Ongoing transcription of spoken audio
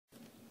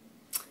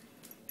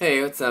Hey,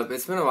 what's up?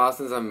 It's been a while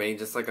since I made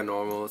just like a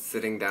normal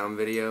sitting down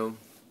video,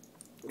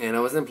 and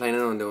I wasn't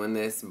planning on doing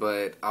this,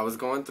 but I was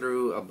going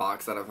through a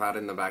box that I've had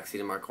in the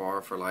backseat of my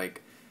car for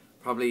like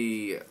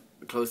probably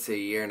close to a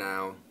year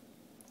now,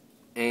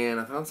 and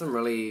I found some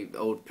really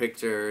old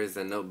pictures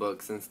and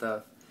notebooks and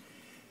stuff,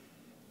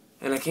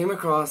 and I came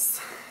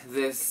across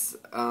this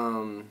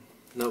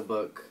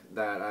notebook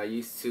that I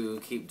used to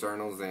keep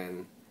journals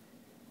in,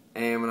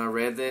 and when I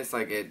read this,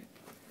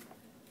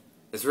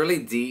 it's really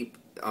deep.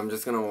 I'm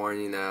just gonna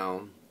warn you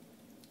now.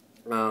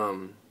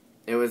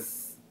 It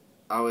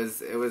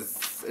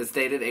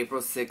stated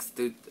April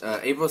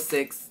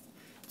 6th,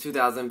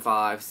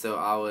 2005. So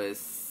I was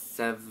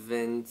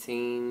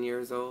 17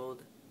 years old.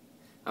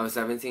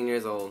 And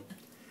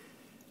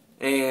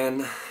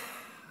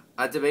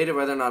I debated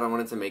whether or not I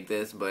wanted to make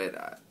this,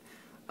 but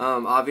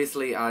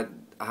obviously I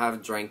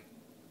have drank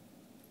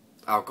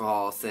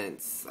alcohol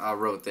since I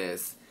wrote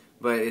this,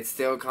 but it's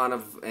still kind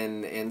of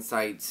an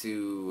insight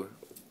to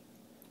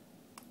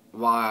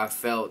why I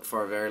felt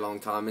for a very long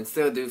time and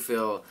still do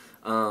feel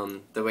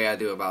the way I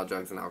do about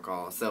drugs and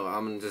alcohol. So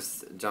I'm going to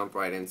just jump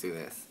right into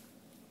this.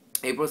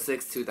 April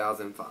 6,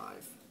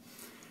 2005.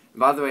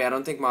 By the way, I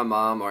don't think my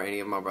mom or any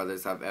of my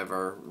brothers have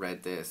ever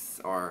read this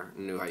or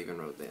knew I even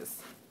wrote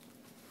this.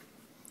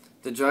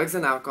 The drugs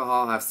and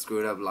alcohol have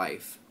screwed up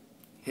life.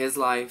 His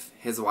life,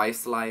 his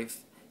wife's life,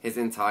 his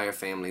entire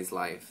family's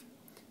life.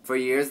 For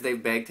years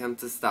they've begged him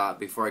to stop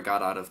before it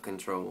got out of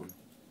control.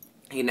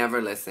 He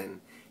never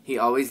listened. He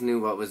always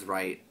knew what was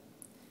right.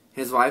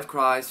 His wife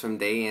cries from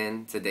day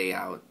in to day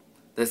out.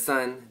 The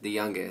son, the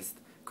youngest,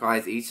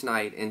 cries each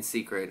night in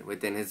secret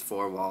within his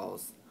four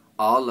walls.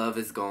 All love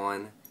is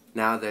gone.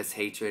 Now there's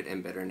hatred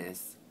and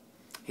bitterness.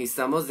 He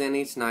stumbles in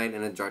each night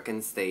in a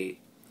drunken state.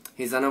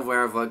 He's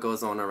unaware of what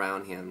goes on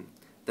around him.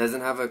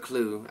 Doesn't have a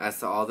clue as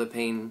to all the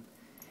pain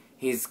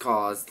he's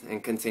caused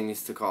and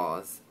continues to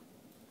cause.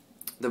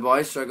 The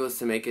boy struggles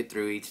to make it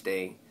through each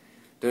day,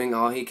 doing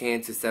all he can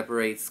to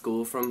separate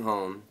school from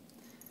home.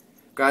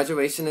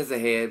 Graduation is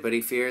ahead, but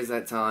he fears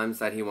at times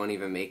that he won't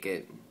even make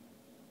it.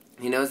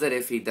 He knows that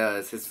if he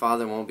does, his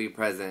father won't be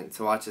present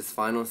to watch his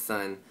final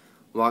son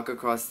walk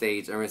across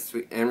stage and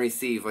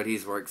receive what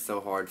he's worked so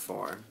hard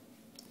for.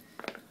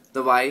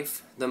 The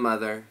wife, the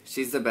mother,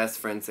 she's the best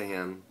friend to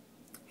him.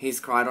 He's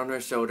cried on her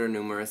shoulder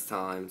numerous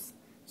times.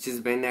 She's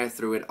been there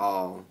through it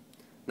all.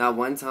 Not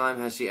one time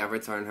has she ever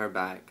turned her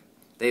back.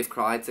 They've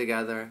cried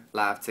together,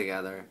 laughed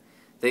together.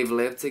 They've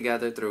lived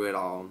together through it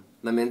all.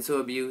 The mental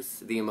abuse,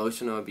 the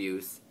emotional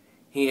abuse.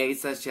 He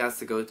hates that she has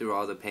to go through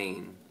all the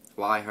pain.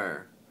 Why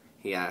her?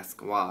 He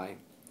asks, why?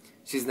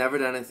 She's never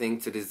done a thing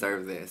to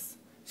deserve this.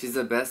 She's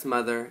the best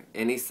mother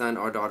any son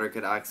or daughter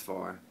could ask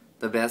for.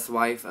 The best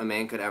wife a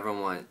man could ever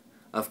want.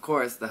 Of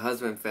course, the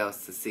husband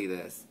fails to see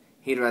this.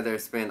 He'd rather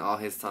spend all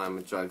his time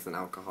with drugs and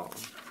alcohol.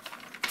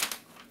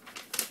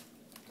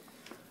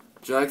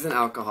 Drugs and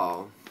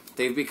alcohol.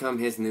 They've become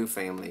his new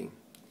family.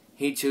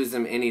 He'd choose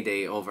them any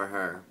day over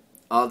her.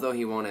 Although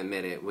he won't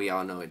admit it, we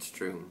all know it's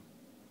true.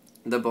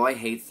 The boy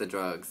hates the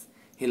drugs.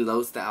 He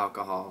loathes the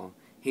alcohol.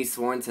 He's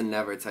sworn to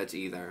never touch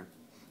either.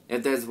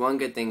 If there's one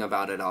good thing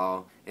about it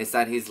all, it's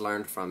that he's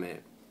learned from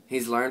it.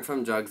 He's learned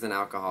from drugs and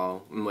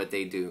alcohol and what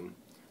they do.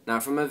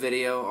 Not from a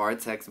video or a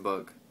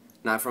textbook,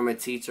 not from a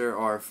teacher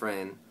or a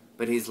friend,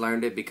 but he's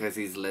learned it because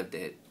he's lived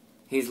it.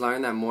 He's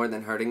learned that more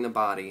than hurting the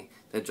body,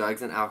 the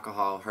drugs and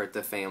alcohol hurt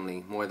the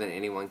family more than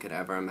anyone could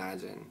ever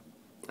imagine.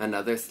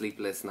 Another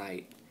sleepless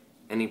night.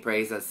 And he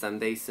prays that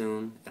someday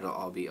soon, it'll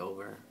all be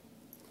over.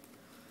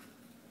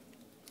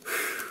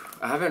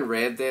 I haven't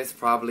read this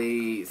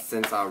probably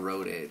since I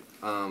wrote it,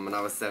 when I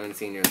was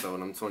 17 years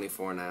old. I'm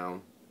 24 now.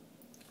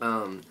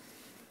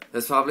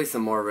 There's probably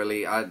some more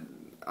really, I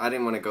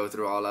didn't want to go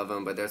through all of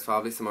them, but there's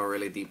probably some more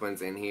really deep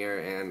ones in here,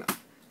 and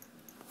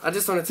I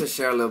just wanted to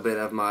share a little bit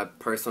of my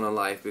personal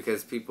life,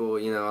 because people,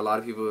 a lot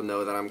of people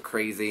know that I'm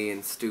crazy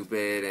and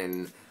stupid,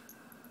 and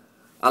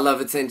I love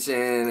attention,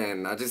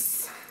 and I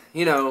just...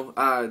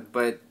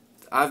 but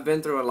I've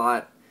been through a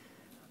lot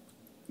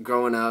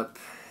growing up,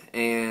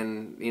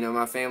 and,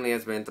 my family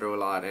has been through a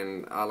lot,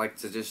 and I like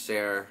to just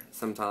share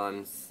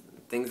sometimes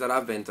things that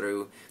I've been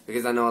through,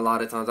 because I know a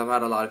lot of times I've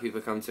had a lot of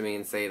people come to me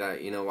and say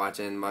that,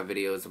 watching my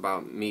videos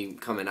about me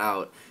coming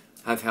out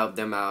have helped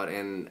them out,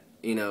 and,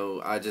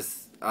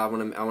 I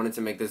wanted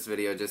to make this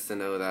video just to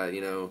know that,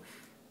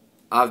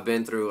 I've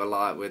been through a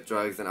lot with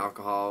drugs and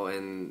alcohol,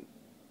 and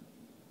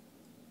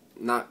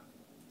not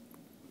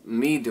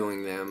me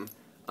doing them,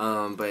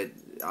 but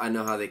I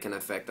know how they can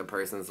affect a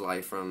person's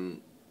life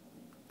from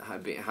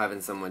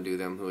having someone do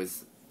them who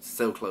is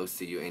so close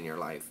to you in your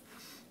life.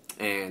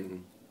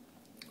 And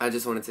I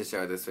just wanted to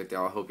share this with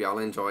y'all. I hope y'all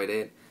enjoyed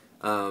it.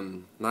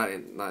 Not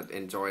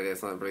enjoyed it,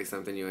 it's not really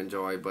something you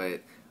enjoy,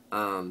 but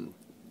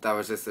that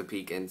was just a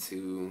peek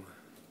into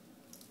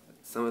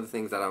some of the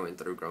things that I went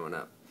through growing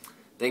up.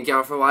 Thank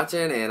y'all for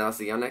watching, and I'll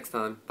see y'all next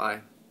time.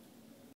 Bye.